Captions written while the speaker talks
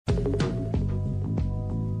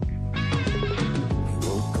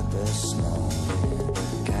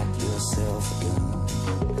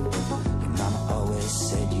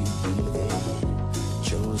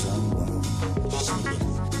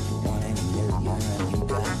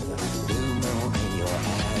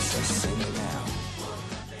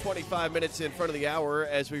25 minutes in front of the hour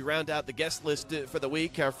as we round out the guest list for the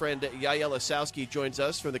week. Our friend Yael Asowski joins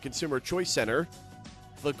us from the Consumer Choice Center,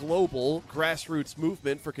 the global grassroots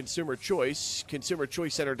movement for consumer choice,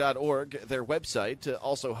 consumerchoicecenter.org, their website.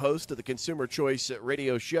 Also host of the Consumer Choice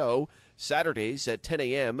radio show Saturdays at 10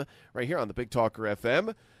 a.m. right here on the Big Talker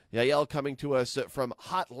FM. Yael coming to us from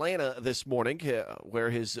Hotlanta this morning, where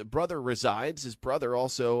his brother resides. His brother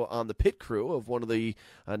also on the pit crew of one of the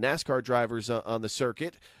NASCAR drivers on the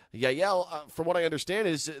circuit. Yael, from what I understand,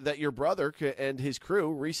 is that your brother and his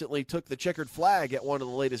crew recently took the checkered flag at one of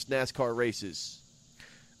the latest NASCAR races.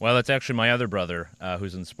 Well, it's actually my other brother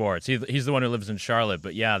who's in sports. He's the one who lives in Charlotte.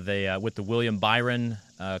 But, yeah, they with the William Byron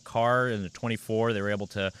car in the 24, they were able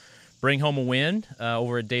to bring home a win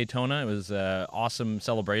over at Daytona. It was an awesome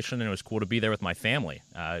celebration, and it was cool to be there with my family.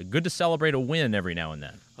 Good to celebrate a win every now and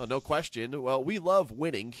then. Oh, no question. Well, we love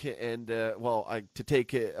winning, and, to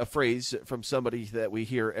take a phrase from somebody that we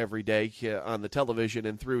hear every day on the television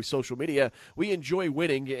and through social media, we enjoy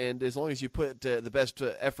winning, and as long as you put the best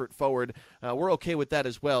effort forward, we're okay with that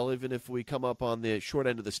as well, even if we come up on the short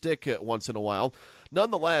end of the stick once in a while.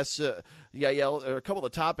 Nonetheless, Yael, there are a couple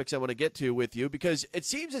of topics I want to get to with you, because it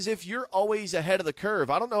seems as if you're always ahead of the curve.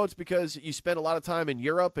 I don't know, it's because you spend a lot of time in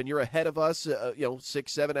Europe and you're ahead of us,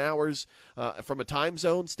 6-7 hours from a time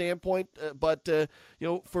zone standpoint, but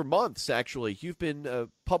for months, actually, you've been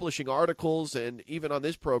publishing articles and even on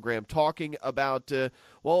this program talking about, the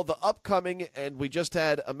upcoming, and we just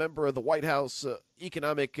had a member of the White House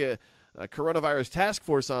economic coronavirus task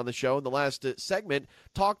force on the show in the last segment,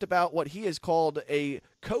 talked about what he has called a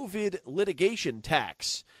COVID litigation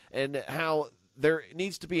tax and how there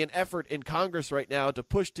needs to be an effort in Congress right now to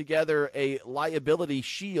push together a liability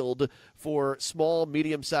shield for small,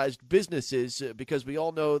 medium-sized businesses, because we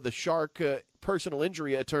all know the shark personal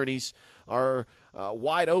injury attorneys are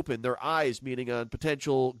wide open, their eyes meaning on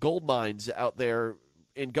potential gold mines out there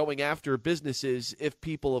in going after businesses if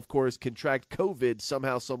people, of course, contract COVID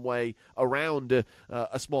somehow, some way around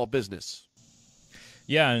a small business.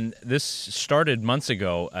 Yeah, and this started months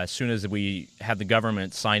ago as soon as we had the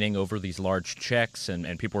government signing over these large checks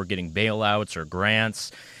and people were getting bailouts or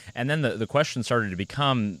grants. And then the question started to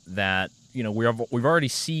become that, we've already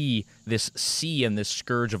see this sea and this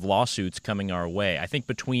scourge of lawsuits coming our way. I think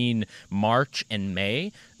between March and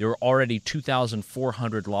May, there were already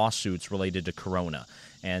 2,400 lawsuits related to corona.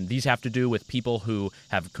 And these have to do with people who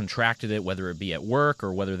have contracted it, whether it be at work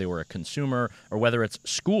or whether they were a consumer or whether it's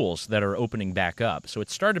schools that are opening back up. So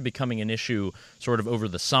it started becoming an issue sort of over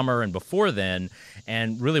the summer and before then.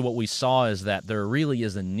 And really what we saw is that there really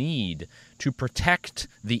is a need to protect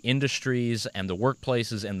the industries and the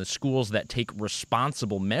workplaces and the schools that take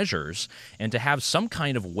responsible measures and to have some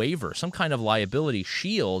kind of waiver, some kind of liability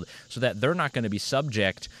shield so that they're not going to be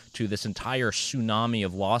subject to this entire tsunami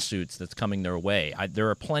of lawsuits that's coming their way. There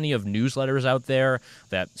are plenty of newsletters out there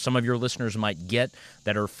that some of your listeners might get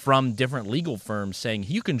that are from different legal firms saying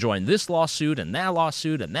you can join this lawsuit and that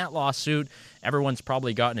lawsuit and that lawsuit. Everyone's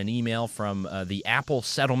probably gotten an email from the Apple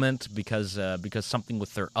settlement because something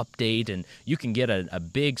with their update, and you can get a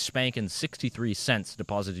big spanking 63 cents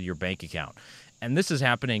deposited to your bank account. And this is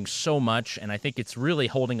happening so much, and I think it's really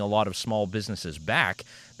holding a lot of small businesses back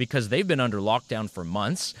because they've been under lockdown for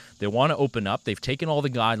months. They want to open up. They've taken all the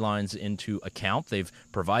guidelines into account. They've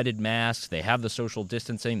provided masks. They have the social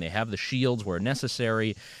distancing. They have the shields where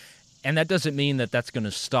necessary. And that doesn't mean that that's going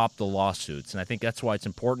to stop the lawsuits. And I think that's why it's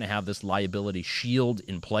important to have this liability shield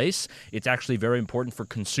in place. It's actually very important for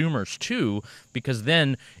consumers, too, because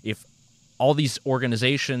then if all these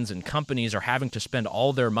organizations and companies are having to spend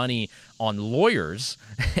all their money on lawyers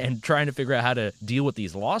and trying to figure out how to deal with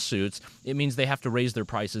these lawsuits, it means they have to raise their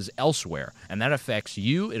prices elsewhere. And that affects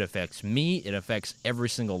you, it affects me, it affects every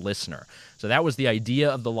single listener. So that was the idea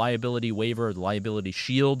of the liability waiver, the liability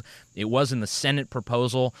shield. It was in the Senate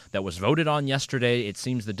proposal that was voted on yesterday. It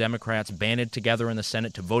seems the Democrats banded together in the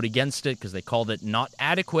Senate to vote against it because they called it not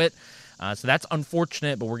adequate. So that's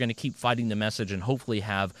unfortunate, but we're going to keep fighting the message and hopefully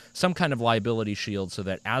have some kind of liability shield so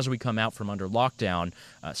that as we come out from under lockdown,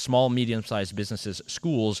 small, medium-sized businesses,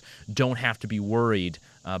 schools don't have to be worried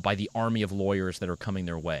by the army of lawyers that are coming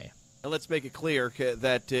their way. And let's make it clear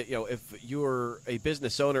that if you're a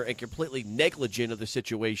business owner and completely negligent of the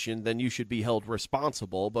situation, then you should be held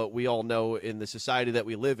responsible. But we all know in the society that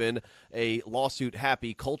we live in, a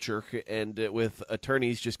lawsuit-happy culture, and with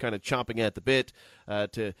attorneys just kind of chomping at the bit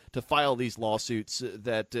to file these lawsuits,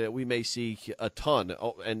 that we may see a ton.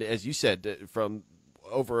 Oh, and as you said, from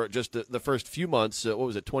over just the first few months,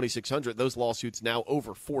 2,600, those lawsuits now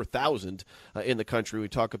over 4,000 in the country. We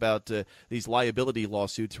talk about these liability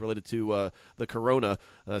lawsuits related to the corona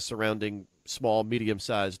surrounding small,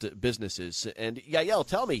 medium-sized businesses. And Yael,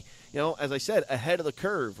 tell me, as I said, ahead of the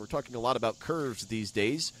curve. We're talking a lot about curves these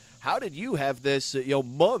days. How did you have this,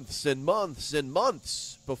 months and months and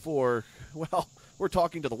months before, well, we're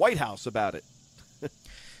talking to the White House about it?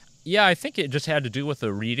 Yeah, I think it just had to do with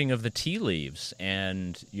the reading of the tea leaves.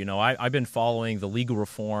 And, I've been following the legal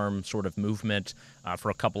reform sort of movement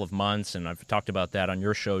for a couple of months, and I've talked about that on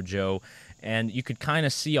your show, Joe. And you could kind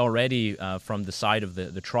of see already from the side of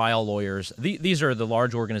the trial lawyers, these are the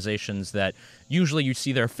large organizations that usually you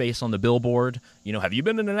see their face on the billboard. Have you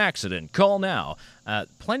been in an accident? Call now.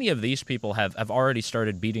 Plenty of these people have already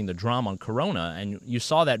started beating the drum on Corona, and you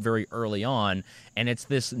saw that very early on. And it's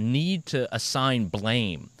this need to assign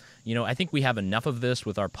blame. I think we have enough of this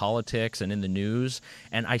with our politics and in the news,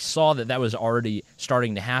 and I saw that was already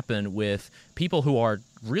starting to happen with people who are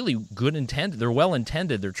really good-intended. They're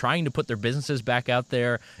well-intended. They're trying to put their businesses back out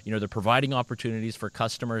there. They're providing opportunities for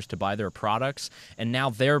customers to buy their products, and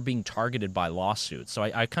now they're being targeted by lawsuits. So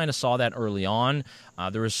I kind of saw that early on.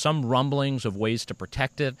 There was some rumblings of ways to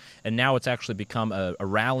protect it, and now it's actually become a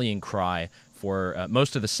rallying cry for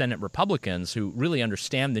most of the Senate Republicans who really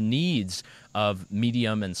understand the needs of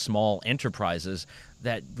medium and small enterprises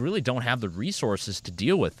that really don't have the resources to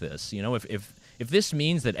deal with this. If this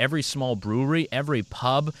means that every small brewery, every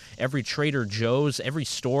pub, every Trader Joe's, every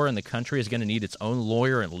store in the country is going to need its own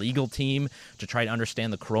lawyer and legal team to try to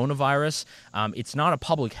understand the coronavirus, it's not a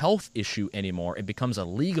public health issue anymore. It becomes a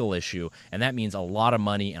legal issue, and that means a lot of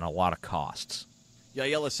money and a lot of costs.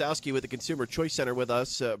 Yael Lisowski with the Consumer Choice Center with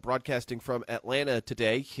us, broadcasting from Atlanta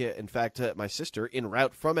today. In fact, my sister en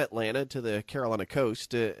route from Atlanta to the Carolina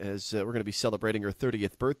coast as we're going to be celebrating her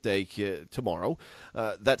 30th birthday tomorrow.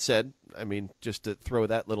 That said, just to throw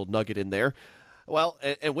that little nugget in there. Well,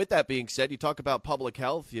 and with that being said, you talk about public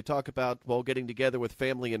health, you talk about, getting together with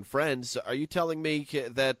family and friends. Are you telling me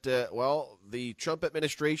that, the Trump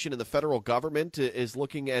administration and the federal government is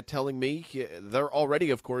looking at telling me they're already,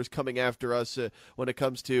 of course, coming after us when it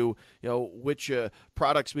comes to, which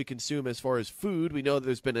products we consume as far as food? We know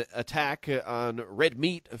there's been an attack on red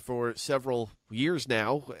meat for several years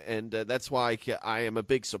now, and that's why I am a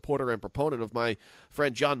big supporter and proponent of my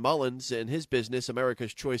friend John Mullins and his business,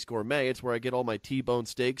 America's Choice Gourmet. It's where I get all my T-bone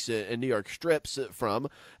steaks and New York strips from,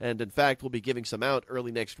 and in fact, we'll be giving some out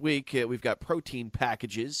early next week. We've got protein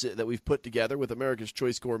packages that we've put together with America's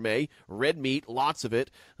Choice Gourmet, red meat, lots of it,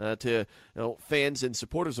 to fans and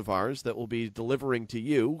supporters of ours that will be delivering to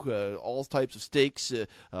you all types of steaks,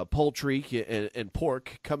 poultry, and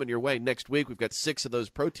pork coming your way next week. We've got 6 of those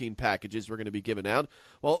protein packages we're going to be giving out.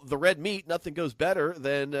 Well, the red meat, nothing goes better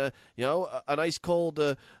than a nice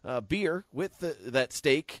cold beer with that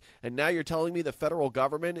steak. And now you're telling me the federal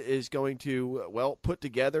government is going to put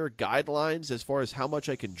together guidelines as far as how much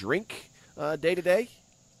I can drink day to day?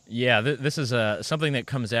 Yeah, this is something that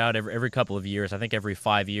comes out every couple of years. I think every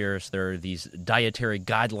 5 years there are these dietary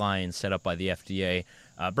guidelines set up by the FDA,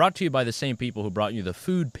 brought to you by the same people who brought you the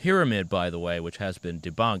food pyramid, by the way, which has been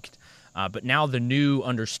debunked. But now the new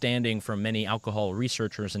understanding from many alcohol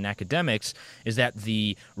researchers and academics is that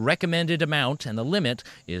the recommended amount and the limit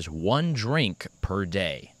is 1 drink per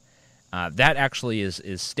day. That actually is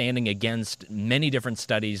standing against many different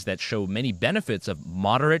studies that show many benefits of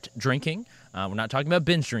moderate drinking. We're not talking about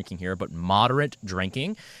binge drinking here, but moderate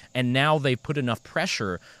drinking. And now they've put enough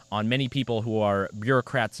pressure on many people who are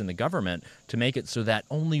bureaucrats in the government to make it so that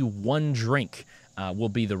only 1 drink will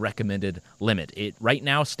be the recommended limit. It right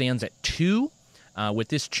now stands at 2. With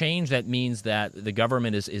this change, that means that the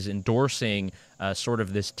government is endorsing sort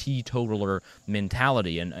of this teetotaler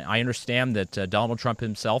mentality. And I understand that Donald Trump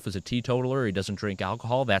himself is a teetotaler. He doesn't drink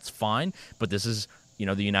alcohol. That's fine. But this is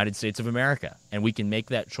the United States of America, and we can make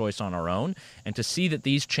that choice on our own. And to see that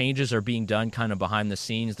these changes are being done kind of behind the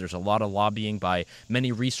scenes, there's a lot of lobbying by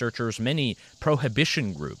many researchers, many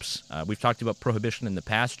prohibition groups. We've talked about prohibition in the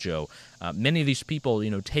past, Joe. Many of these people,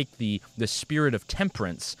 take the spirit of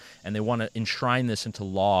temperance, and they want to enshrine this into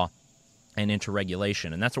law and into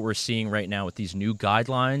regulation. And that's what we're seeing right now with these new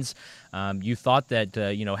guidelines. You thought that,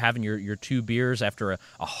 having your 2 beers after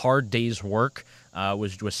a hard day's work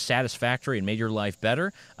was satisfactory and made your life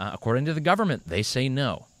better. According to the government, they say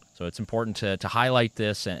no. So it's important to highlight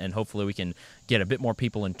this, and hopefully we can get a bit more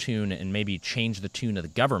people in tune and maybe change the tune of the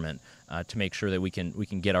government to make sure that we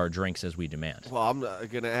can get our drinks as we demand. Well, I'm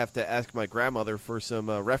going to have to ask my grandmother for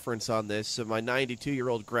some reference on this. My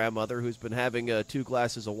 92-year-old grandmother, who's been having 2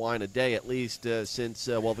 glasses of wine a day at least since,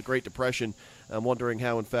 the Great Depression. I'm wondering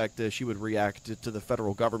how, in fact, she would react to the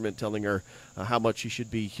federal government telling her how much she should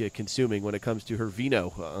be consuming when it comes to her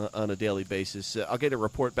vino on a daily basis. I'll get a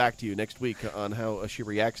report back to you next week on how she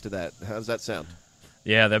reacts to that. How does that sound?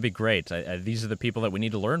 Yeah, that'd be great. These are the people that we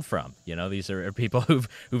need to learn from. These are people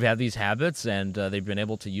who've had these habits, and they've been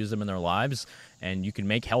able to use them in their lives. And you can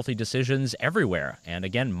make healthy decisions everywhere. And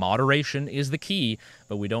again, moderation is the key,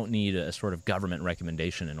 but we don't need a sort of government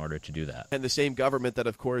recommendation in order to do that. And the same government that,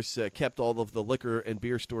 of course, kept all of the liquor and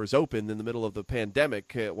beer stores open in the middle of the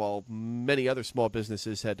pandemic, while many other small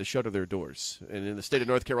businesses had to shutter their doors. And in the state of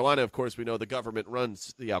North Carolina, of course, we know the government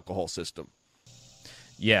runs the alcohol system.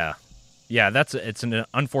 Yeah. Yeah, it's an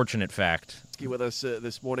unfortunate fact. With us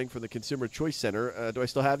this morning from the Consumer Choice Center. Do I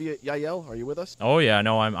still have you, Yael? Are you with us? Oh yeah,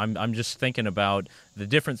 no, I'm just thinking about the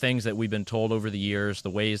different things that we've been told over the years, the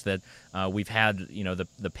ways that we've had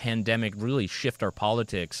the pandemic really shift our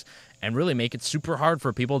politics and really make it super hard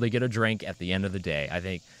for people to get a drink at the end of the day. I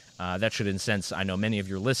think that should incense, I know, many of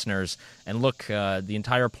your listeners. And look, the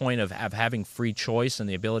entire point of having free choice and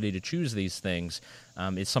the ability to choose these things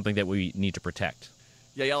is something that we need to protect.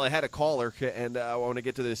 Yeah, I had a caller, and I want to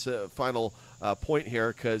get to this final point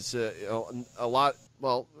here because a lot,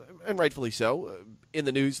 well, and rightfully so, in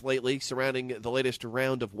the news lately surrounding the latest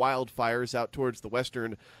round of wildfires out towards the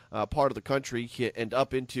western part of the country and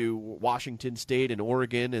up into Washington State and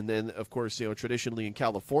Oregon, and then, of course, traditionally in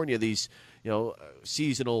California, these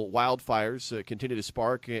seasonal wildfires continue to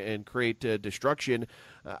spark and create destruction.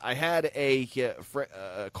 I had a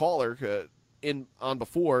caller on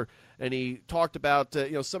before, and he talked about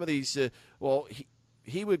some of these.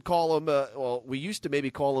 He would call them. We used to maybe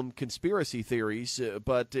call them conspiracy theories,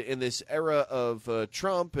 but in this era of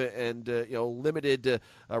Trump and limited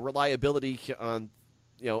reliability on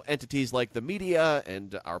entities like the media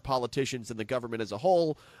and our politicians and the government as a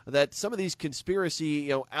whole, that some of these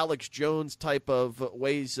conspiracy, Alex Jones type of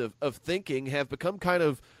ways of thinking have become kind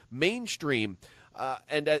of mainstream.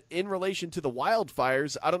 And in relation to the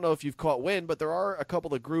wildfires, I don't know if you've caught wind, but there are a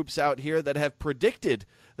couple of groups out here that have predicted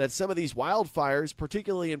that some of these wildfires,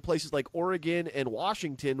 particularly in places like Oregon and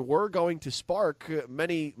Washington, were going to spark.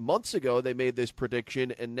 Many months ago, they made this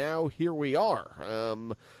prediction, and now here we are.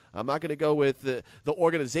 I'm not going to go with the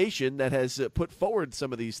organization that has put forward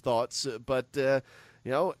some of these thoughts, but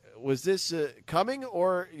was this coming,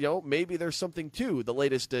 or maybe there's something to the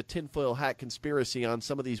latest tinfoil hat conspiracy on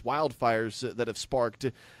some of these wildfires that have sparked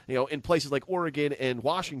in places like Oregon and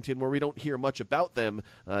Washington, where we don't hear much about them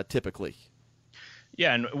typically.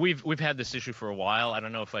 Yeah, and we've had this issue for a while. I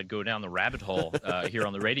don't know if I'd go down the rabbit hole here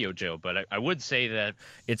on the radio, Joe, but I would say that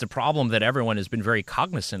it's a problem that everyone has been very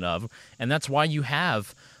cognizant of, and that's why you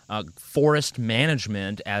have forest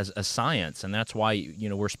management as a science, and that's why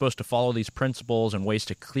we're supposed to follow these principles and ways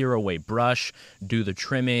to clear away brush, do the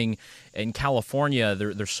trimming. In California,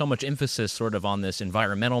 there's so much emphasis sort of on this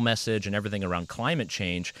environmental message and everything around climate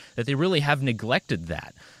change that they really have neglected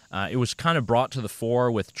that. It was kind of brought to the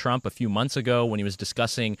fore with Trump a few months ago when he was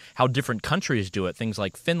discussing how different countries do it, things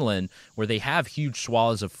like Finland, where they have huge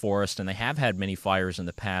swaths of forest and they have had many fires in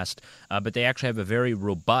the past, but they actually have a very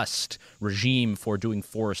robust regime for doing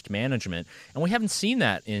forest management. And we haven't seen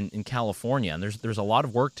that in California. And there's a lot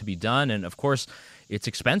of work to be done. And, of course, it's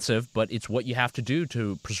expensive, but it's what you have to do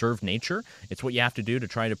to preserve nature. It's what you have to do to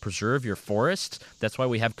try to preserve your forests. That's why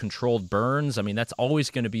we have controlled burns. I mean, that's always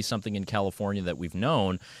going to be something in California that we've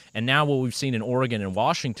known. And now what we've seen in Oregon and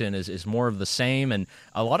Washington is more of the same, and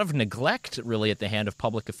a lot of neglect, really, at the hand of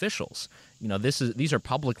public officials. These are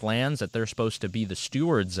public lands that they're supposed to be the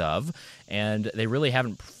stewards of, and they really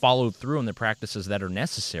haven't followed through on the practices that are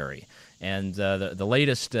necessary. And the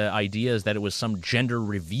latest idea is that it was some gender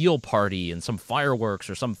reveal party and some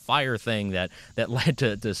fireworks or some fire thing that led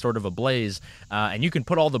to sort of a blaze. And you can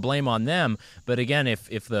put all the blame on them. But again,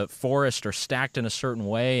 if the forests are stacked in a certain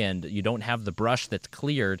way and you don't have the brush that's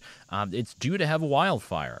cleared, it's due to have a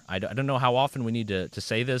wildfire. I don't know how often we need to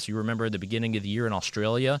say this. You remember at the beginning of the year in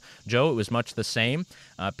Australia, Joe, it was much the same.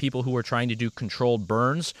 People who were trying to do controlled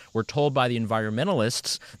burns were told by the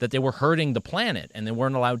environmentalists that they were hurting the planet and they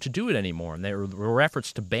weren't allowed to do it anymore. And there were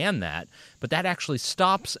efforts to ban that, but that actually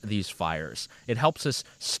stops these fires. It helps us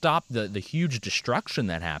stop the huge destruction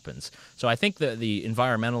that happens. So I think that the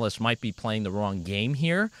environmentalists might be playing the wrong game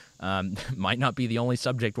here. Might not be the only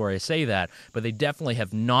subject where I say that, but they definitely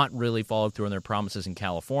have not really followed through on their promises in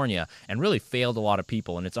California and really failed a lot of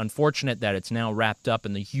people. And it's unfortunate that it's now wrapped up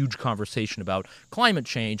in the huge conversation about climate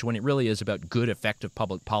change when it really is about good, effective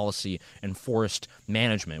public policy and forest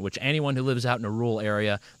management, which anyone who lives out in a rural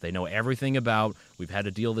area, they know everything about. We've had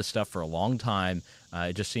to deal with this stuff for a long time.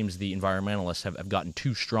 It just seems the environmentalists have gotten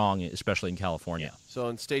too strong, especially in California. So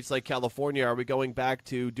in states like California, are we going back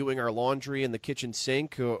to doing our laundry in the kitchen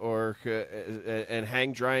sink or and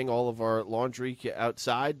hang drying all of our laundry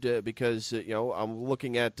outside? Because, I'm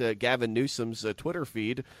looking at Gavin Newsom's Twitter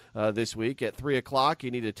feed this week. At 3 o'clock,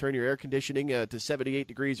 you need to turn your air conditioning to 78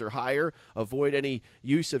 degrees or higher, avoid any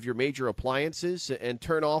use of your major appliances, and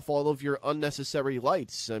turn off all of your unnecessary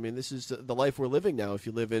lights. I mean, this is the life we're living now if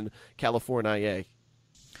you live in California.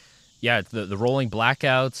 Yeah, the rolling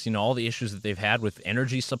blackouts, all the issues that they've had with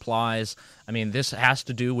energy supplies. I mean, this has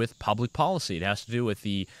to do with public policy. It has to do with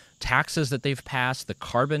the taxes that they've passed, the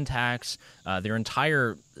carbon tax, their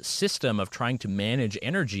entire system of trying to manage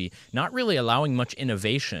energy, not really allowing much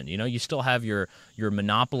innovation. You still have your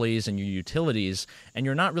monopolies and your utilities, and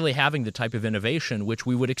you're not really having the type of innovation which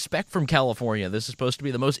we would expect from California. This is supposed to be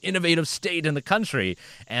the most innovative state in the country,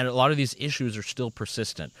 and a lot of these issues are still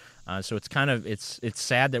persistent. So it's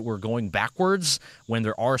sad that we're going backwards when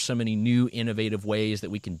there are so many new innovative ways that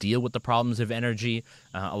we can deal with the problems of energy.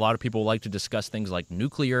 A lot of people like to discuss things like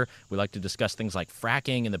nuclear. We like to discuss things like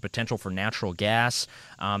fracking and the potential for natural gas.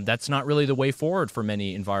 That's not really the way forward for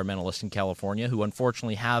many environmentalists in California who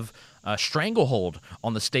unfortunately have a stranglehold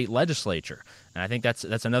on the state legislature. And I think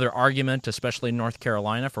that's another argument, especially in North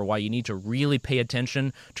Carolina, for why you need to really pay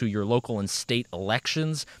attention to your local and state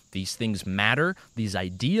elections. These things matter. These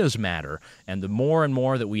ideas matter. And the more and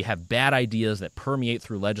more that we have bad ideas that permeate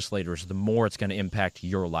through legislators, the more it's going to impact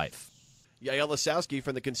your life. Yael Lasowski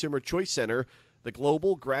from the Consumer Choice Center, the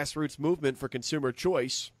global grassroots movement for consumer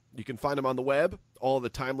choice. You can find them on the web, all the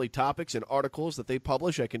timely topics and articles that they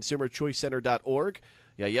publish at consumerchoicecenter.org.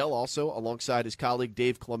 Yael also, alongside his colleague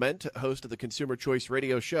Dave Clement, host of the Consumer Choice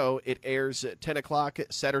Radio Show. It airs at 10 o'clock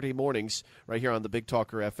Saturday mornings right here on the Big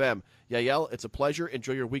Talker FM. Yael, it's a pleasure.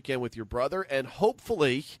 Enjoy your weekend with your brother, and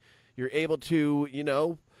hopefully you're able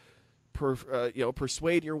to,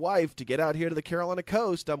 persuade your wife to get out here to the Carolina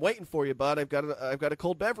coast. I'm waiting for you, bud. I've got a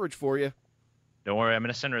cold beverage for you. Don't worry, I'm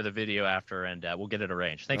going to send her the video after, and we'll get it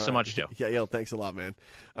arranged. Thanks so much, Joe. Yeah, thanks a lot, man.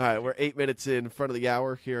 All right, we're 8 minutes in front of the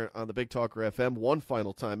hour here on the Big Talker FM. One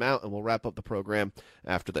final timeout, and we'll wrap up the program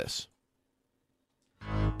after this.